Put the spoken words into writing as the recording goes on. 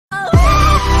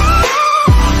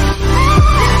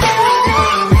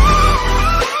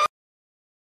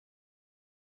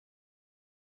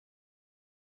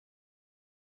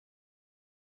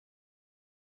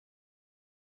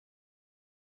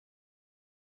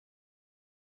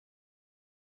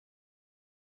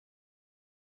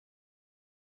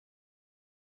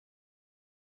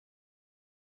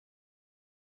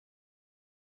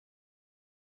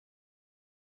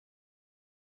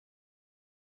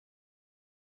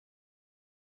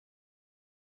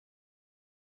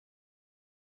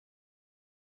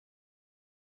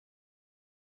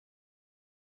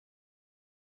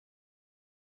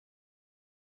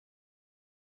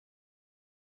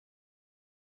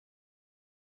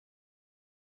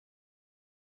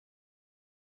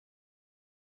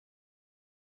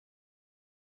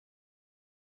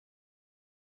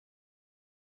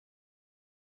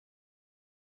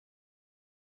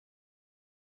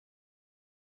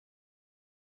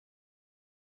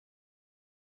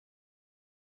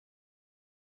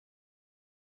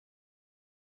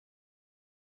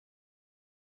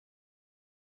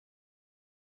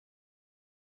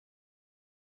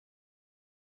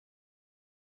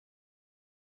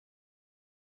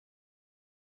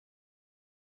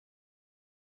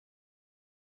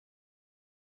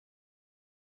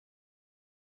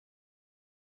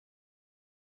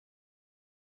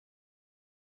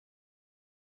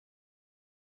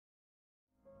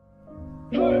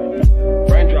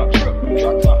Raindrop,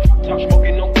 drop top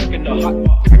smoking, no cooking the hot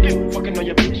pot. Fucking on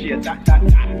your bitch, yeah,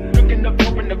 that. Looking up,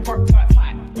 open the park pot.